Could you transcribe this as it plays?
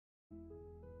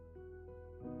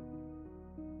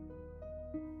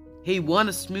Hey, want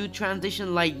a smooth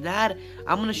transition like that?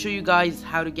 I'm gonna show you guys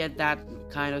how to get that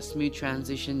kind of smooth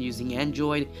transition using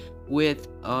Android with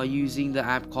using the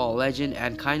app called Legend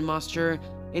and KineMaster.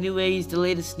 Anyways, the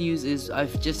latest news is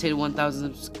I've just hit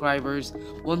 1,000 subscribers,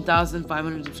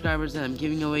 1,500 subscribers, and I'm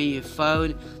giving away a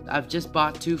phone. I've just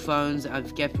bought 2 phones.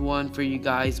 I've kept one for you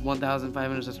guys,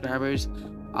 1,500 subscribers.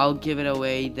 I'll give it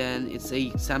away. Then it's a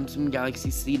Samsung Galaxy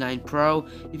C9 Pro.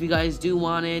 If you guys do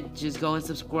want it, just go and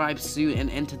subscribe soon and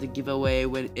enter the giveaway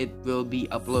when it will be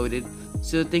uploaded.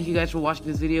 So thank you guys for watching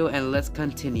this video, and let's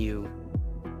continue.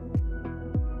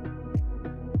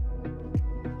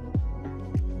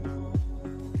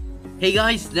 Hey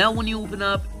guys, now when you open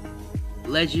up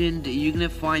Legend, you're gonna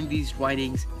find these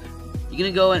writings. You're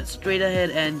gonna go and straight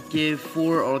ahead and give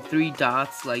 4 or 3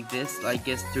 dots like this. I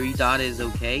guess 3 dot is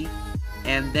okay.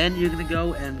 And then you're gonna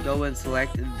go and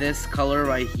select this color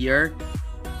right here.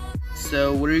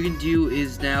 So what you're gonna do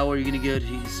is now you're gonna go to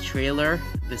his trailer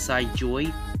beside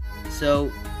Joy.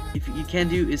 So if you can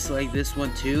do is select this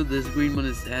one too. This green one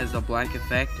has a black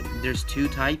effect. There's 2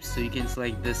 types, so you can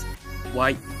select this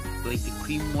white, like the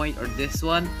cream white, or this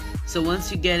one. So once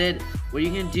you get it, what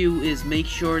you're gonna do is make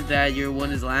sure that your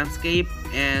one is landscape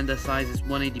and the size is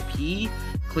 180p.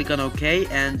 Click on OK,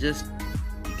 and just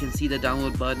you can see the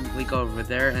download button. Click over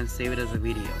there and save it as a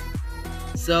video.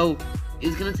 So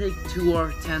it's gonna take 2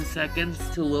 or 10 seconds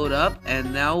to load up,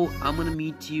 and now I'm gonna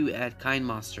meet you at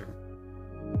KineMaster.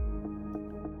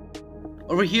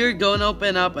 Over here, go and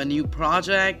open up a new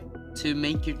project to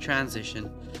make your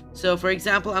transition. So for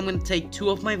example, I'm gonna take 2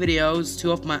 of my videos,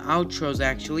 2 of my outros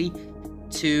actually,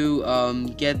 to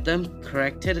get them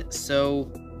corrected.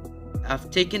 So I've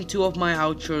taken 2 of my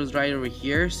outros right over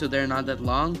here, so they're not that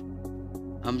long.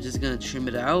 I'm just gonna trim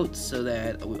it out so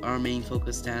that our main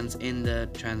focus stands in the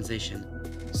transition.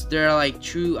 So there are like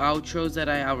true outros that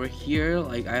I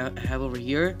have over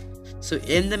here. So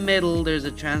in the middle, there's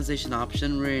a transition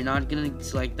option. We're not gonna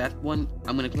select that one.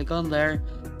 I'm gonna click on there,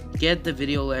 get the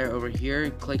video layer over here,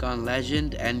 click on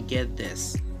Legend, and get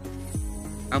this.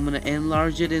 I'm gonna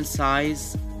enlarge it in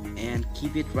size and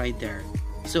keep it right there.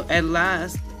 So at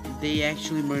last, they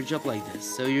actually merge up like this.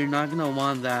 So you're not gonna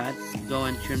want that. Go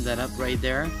and trim that up right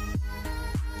there.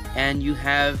 And you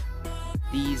have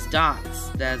these dots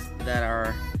that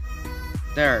are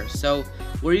there. So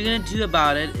what you're gonna do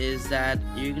about it is that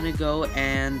you're gonna go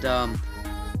and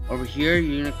over here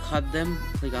you're gonna cut them.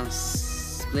 Click on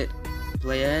split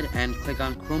playhead and click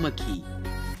on chroma key.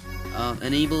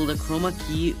 Enable the chroma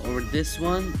key over this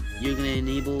one. You're gonna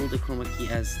enable the chroma key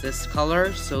as this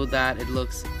color so that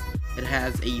it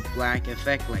has a black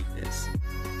effect like this,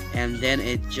 and then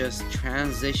it just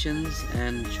transitions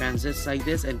and transits like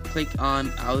this, and click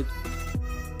on out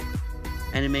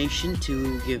animation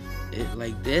to give it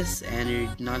like this, and you're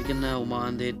not gonna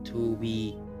want it to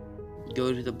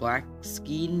go to the black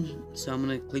screen. So I'm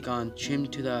gonna click on trim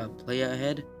to the play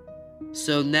ahead.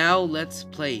 So now let's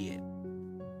play it.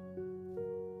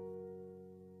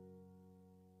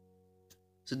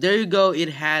 So there you go, it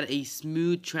had a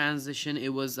smooth transition. It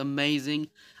was amazing.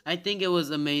 I think it was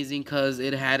amazing because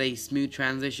it had a smooth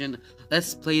transition.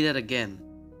 Let's play that again.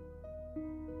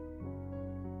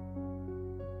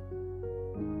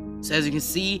 So as you can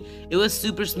see, it was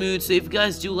super smooth. So if you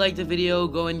guys do like the video,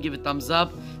 go and give it a thumbs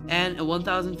up. And a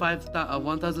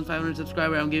 1,500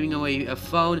 subscriber, I'm giving away a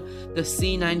phone, the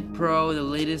C9 Pro, the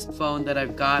latest phone that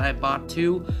I've got. I bought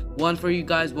 2, one for you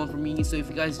guys, one for me. So if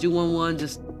you guys do want one,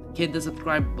 just hit the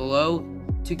subscribe below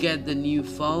to get the new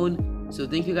phone. So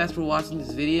thank you guys for watching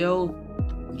this video.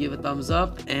 Give a thumbs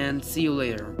up and see you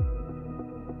later.